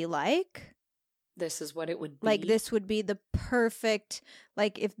could be like. This is what it would be. Like, this would be the perfect,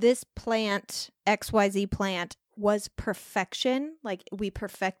 like, if this plant, XYZ plant, was perfection, like, we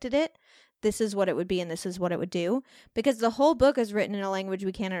perfected it, this is what it would be and this is what it would do. Because the whole book is written in a language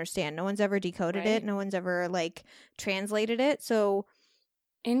we can't understand. No one's ever decoded it. No one's ever, like, translated it. So...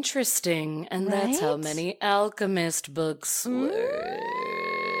 Interesting. And that's how many alchemist books were.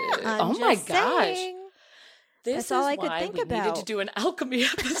 Oh my gosh. That's all I could think about. We needed to do an alchemy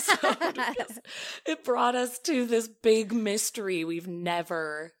episode because it brought us to this big mystery we've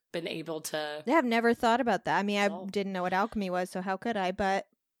never been able to. Yeah, I've never thought about that. I mean, I didn't know what alchemy was, so how could I? But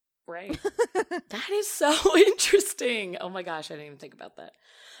right. That is so interesting. Oh my gosh, I didn't even think about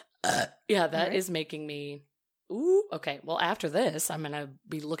that. Yeah, that is making me... Ooh, okay. Well, after this, I'm going to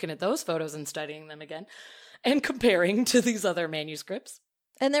be looking at those photos and studying them again and comparing to these other manuscripts.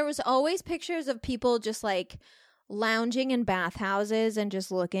 And there was always pictures of people just like lounging in bathhouses and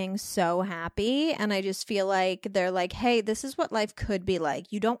just looking so happy. And I just feel like they're like, hey, this is what life could be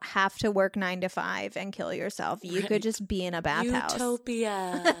like. You don't have to work 9 to 5 and kill yourself. You could just be in a bathhouse.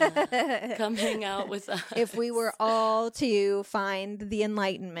 Utopia. Come hang out with us. If we were all to find the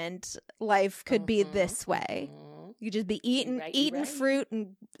enlightenment, life could be this way. You just be eating fruit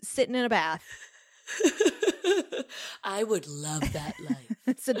and sitting in a bath. I would love that life.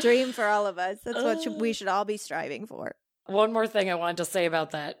 It's a dream for all of us. That's what we should all be striving for. One more thing I wanted to say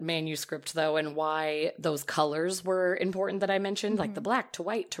about that manuscript, though, and why those colors were important that I mentioned, like the black to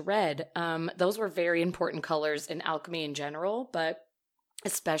white to red. Those were very important colors in alchemy in general, but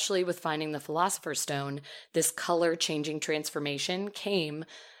especially with finding the Philosopher's Stone, this color-changing transformation came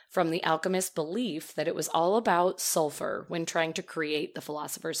from the alchemist's belief that it was all about sulfur when trying to create the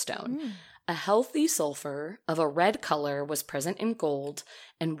Philosopher's Stone. A healthy sulfur of a red color was present in gold,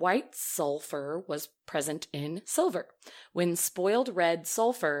 and white sulfur was present in silver. When spoiled red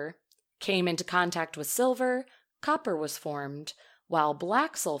sulfur came into contact with silver, copper was formed, while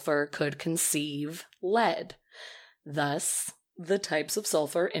black sulfur could conceive lead. Thus, the types of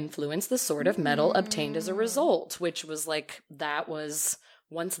sulfur influenced the sort of metal obtained as a result, which was like, that was...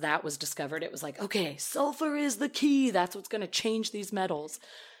 Once that was discovered, it was like, okay, sulfur is the key. That's what's going to change these metals.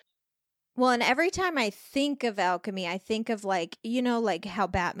 Well, and every time I think of alchemy, I think of like, you know, like how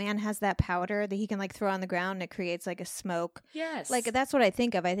Batman has that powder that he can like throw on the ground and it creates like a smoke. Yes. Like that's what I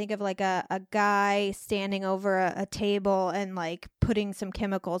think of. I think of like a guy standing over a table and like putting some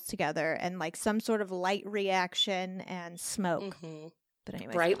chemicals together and like some sort of light reaction and smoke. But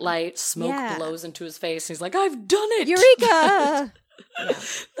anyway, bright light, smoke blows into his face. He's like, I've done it. Eureka!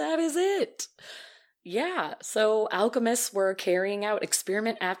 That is it. Yeah, so alchemists were carrying out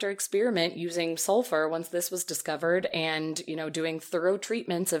experiment after experiment using sulfur once this was discovered and, you know, doing thorough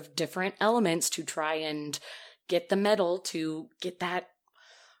treatments of different elements to try and get the metal to get that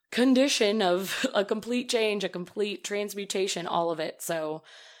condition of a complete change, a complete transmutation, all of it. So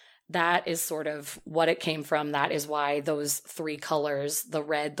that is sort of what it came from. That is why those 3 colors, the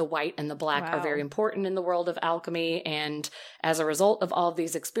red, the white, and the black, are very important in the world of alchemy. And as a result of all of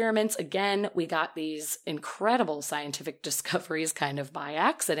these experiments, again, we got these incredible scientific discoveries kind of by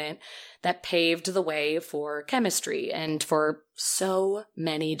accident that paved the way for chemistry and for so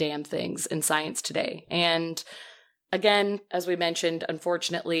many damn things in science today. And again, as we mentioned,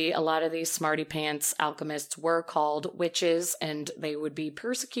 unfortunately, a lot of these smarty pants alchemists were called witches, and they would be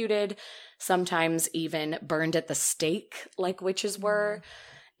persecuted, sometimes even burned at the stake like witches were.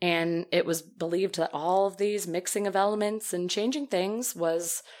 And it was believed that all of these mixing of elements and changing things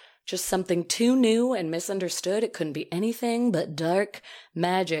was just something too new and misunderstood. It couldn't be anything but dark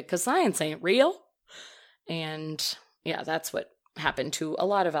magic, because science ain't real. And yeah, that's what happened to a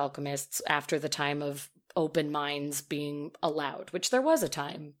lot of alchemists after the time of open minds being allowed, which there was a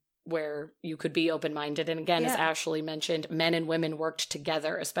time where you could be open-minded. And again, as Ashley mentioned, men and women worked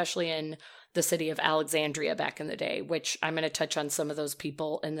together, especially in the city of Alexandria back in the day, which I'm going to touch on some of those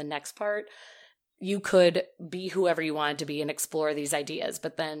people in the next part. You could be whoever you wanted to be and explore these ideas.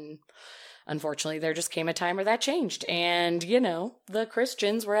 But then, unfortunately, there just came a time where that changed. And, the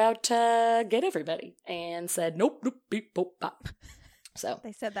Christians were out to get everybody and said, nope, beep, boop, bop. So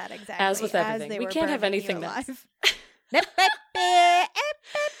they said that exactly. As with everything. We can't have anything that's... I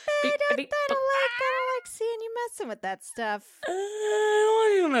don't like seeing you messing with that stuff.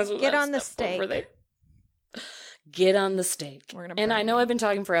 I don't mess with Get that on the stuff over stake. there. Get on the stake. And I know I've been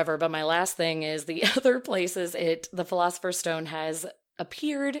talking forever, but my last thing is the other places the Philosopher's Stone has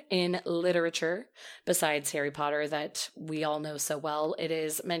appeared in literature besides Harry Potter that we all know so well. It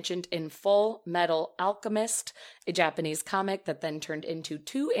is mentioned in Full Metal Alchemist, a Japanese comic that then turned into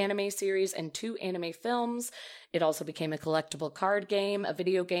 2 anime series and 2 anime films. It also became a collectible card game, a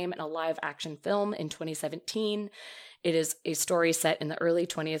video game, and a live action film in 2017. It is a story set in the early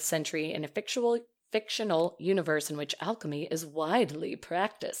 20th century in a fictional universe in which alchemy is widely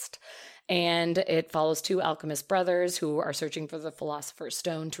practiced. And it follows 2 alchemist brothers who are searching for the Philosopher's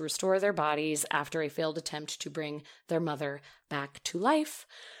Stone to restore their bodies after a failed attempt to bring their mother back to life.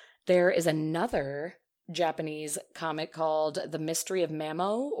 There is another Japanese comic called The Mystery of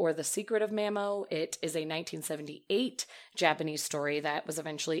Mamo or The Secret of Mamo. It is a 1978 Japanese story that was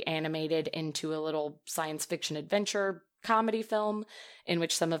eventually animated into a little science fiction adventure comedy film in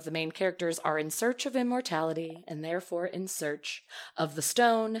which some of the main characters are in search of immortality and therefore in search of the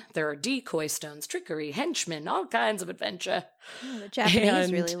stone. There are decoy stones, trickery, henchmen, all kinds of adventure. Oh, the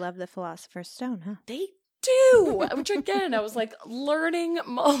Japanese really love the Philosopher's Stone, huh? They do, which again, I was like, learning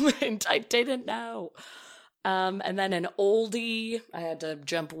moment. I didn't know. And then an oldie, I had to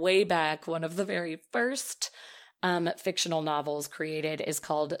jump way back. One of the very first fictional novels created is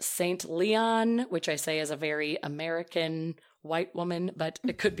called Saint Leon, which I say is a very American white woman, but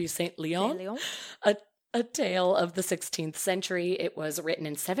it could be Saint Leon. A tale of the 16th century. It was written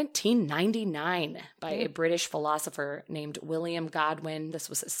in 1799 by a British philosopher named William Godwin. This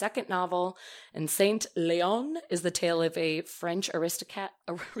was his second novel, and Saint Leon is the tale of a French aristocrat.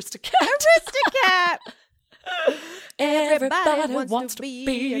 Everybody wants to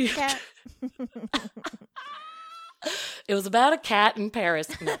be a cat. It was about a cat in Paris.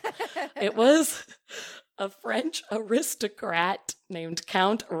 No, it was a French aristocrat named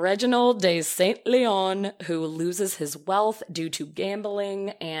Count Reginald de Saint Leon who loses his wealth due to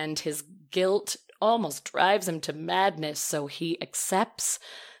gambling, and his guilt almost drives him to madness, so he accepts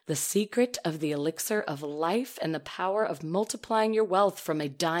the secret of the elixir of life and the power of multiplying your wealth from a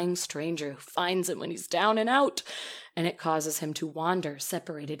dying stranger who finds it when he's down and out, and it causes him to wander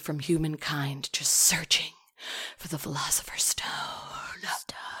separated from humankind, just searching for the Philosopher's Stone.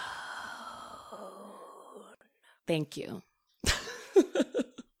 Thank you.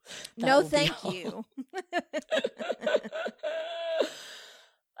 No, thank you.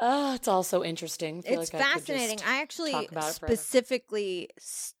 It's also interesting. It's fascinating. I actually specifically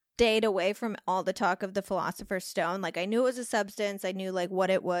stayed away from all the talk of the Philosopher's Stone. Like, I knew it was a substance. I knew, like, what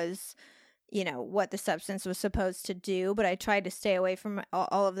it was, what the substance was supposed to do. But I tried to stay away from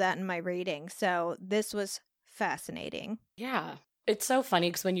all of that in my reading. So this was fascinating. Yeah. It's so funny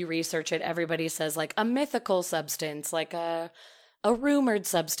because when you research it, everybody says, like, a mythical substance, like a rumored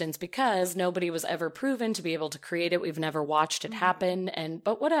substance, because nobody was ever proven to be able to create it. We've never watched it happen.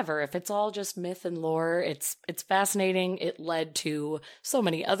 But whatever, if it's all just myth and lore, it's fascinating. It led to so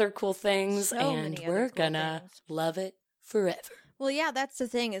many other cool things, and we're gonna love it forever. Well, yeah, that's the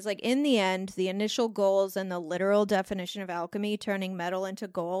thing is, like, in the end, the initial goals and the literal definition of alchemy, turning metal into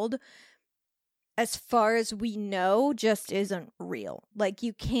gold, as far as we know, just isn't real. Like,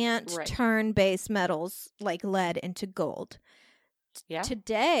 you can't turn base metals like lead into gold. Yeah.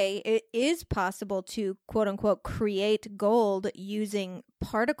 Today, it is possible to, quote unquote, create gold using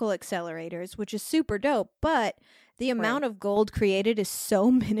particle accelerators, which is super dope. But the amount of gold created is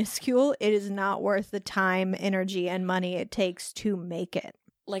so minuscule, it is not worth the time, energy, and money it takes to make it.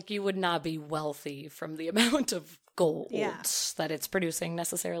 Like, you would not be wealthy from the amount of gold that it's producing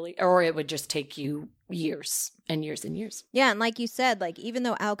necessarily, or it would just take you years and years and years. Yeah, and like you said, like, even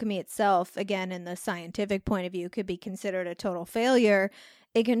though alchemy itself, again, in the scientific point of view, could be considered a total failure,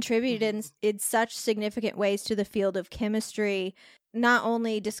 it contributed in such significant ways to the field of chemistry, not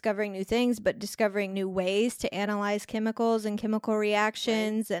only discovering new things, but discovering new ways to analyze chemicals and chemical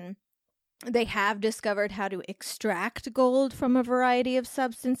reactions, and they have discovered how to extract gold from a variety of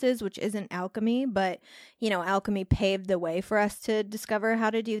substances, which isn't alchemy, but, alchemy paved the way for us to discover how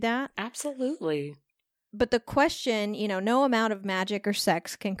to do that. Absolutely. But the question, no amount of magic or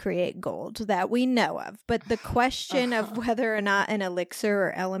sex can create gold that we know of. But the question of whether or not an elixir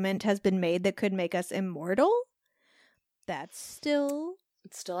or element has been made that could make us immortal, that's still...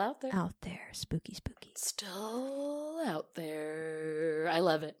 It's still out there. Out there. Spooky, spooky. Still out there. I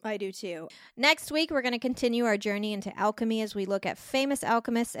love it. I do too. Next week, we're going to continue our journey into alchemy as we look at famous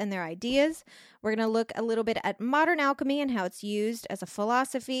alchemists and their ideas. We're going to look a little bit at modern alchemy and how it's used as a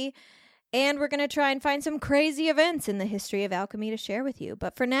philosophy. And we're going to try and find some crazy events in the history of alchemy to share with you.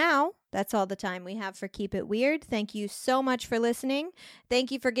 But for now, that's all the time we have for Keep It Weird. Thank you so much for listening. Thank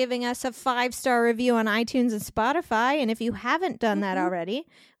you for giving us a 5-star review on iTunes and Spotify. And if you haven't done that already,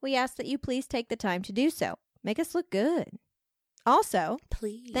 we ask that you please take the time to do so. Make us look good. Also,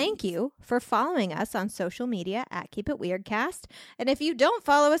 please, thank you for following us on social media at Keep It Weirdcast. And if you don't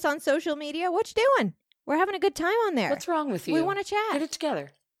follow us on social media, what you doing? We're having a good time on there. What's wrong with you? We want to chat. Get it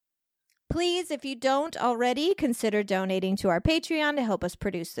together. Please, if you don't already, consider donating to our Patreon to help us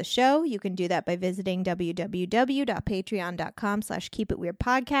produce the show. You can do that by visiting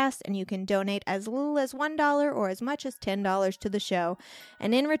www.patreon.com/keepitweirdpodcast, and you can donate as little as $1 or as much as $10 to the show.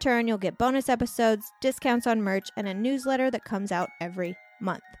 And in return, you'll get bonus episodes, discounts on merch, and a newsletter that comes out every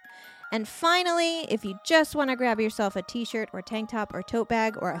month. And finally, if you just want to grab yourself a t-shirt or tank top or tote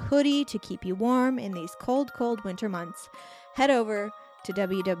bag or a hoodie to keep you warm in these cold, cold winter months, head over to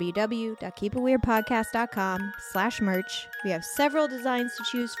www.keepitweirdpodcast.com/merch. We have several designs to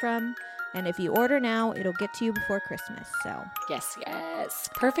choose from, and if you order now, it'll get to you before Christmas. So yes.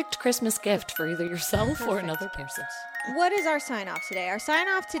 Perfect Christmas gift for either yourself or another person. What is our sign-off today? Our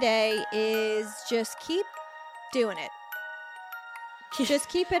sign-off today is just keep doing it. Just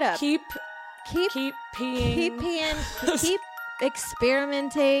keep it up. Keep peeing. Keep peeing. Keep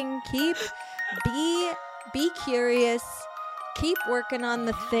experimenting. Be curious. Keep working on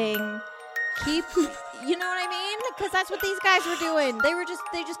the thing. You know what I mean? Because that's what these guys were doing. They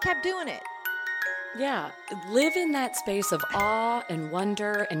just kept doing it. Yeah. Live in that space of awe and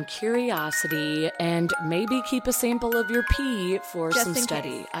wonder and curiosity, and maybe keep a sample of your pee for just some study.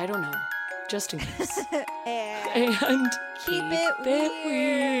 Case. I don't know. Just in case. and keep it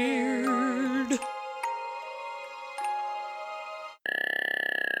weird.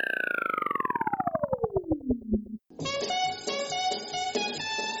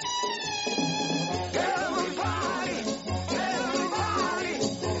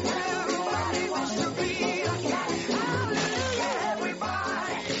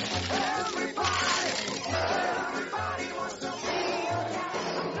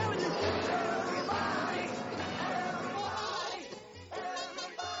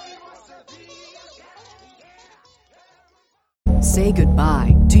 Say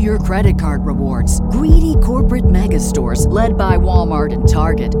goodbye to your credit card rewards. Greedy corporate mega stores, led by Walmart and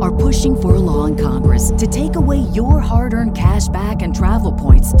Target, are pushing for a law in Congress to take away your hard-earned cash back and travel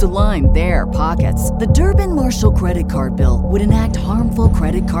points to line their pockets. The Durbin-Marshall credit card bill would enact harmful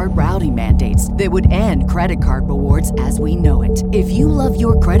credit card routing mandates that would end credit card rewards as we know it. If you love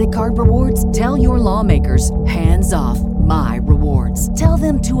your credit card rewards, tell your lawmakers, hands off my rewards. Tell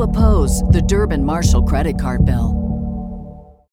them to oppose the Durbin-Marshall credit card bill.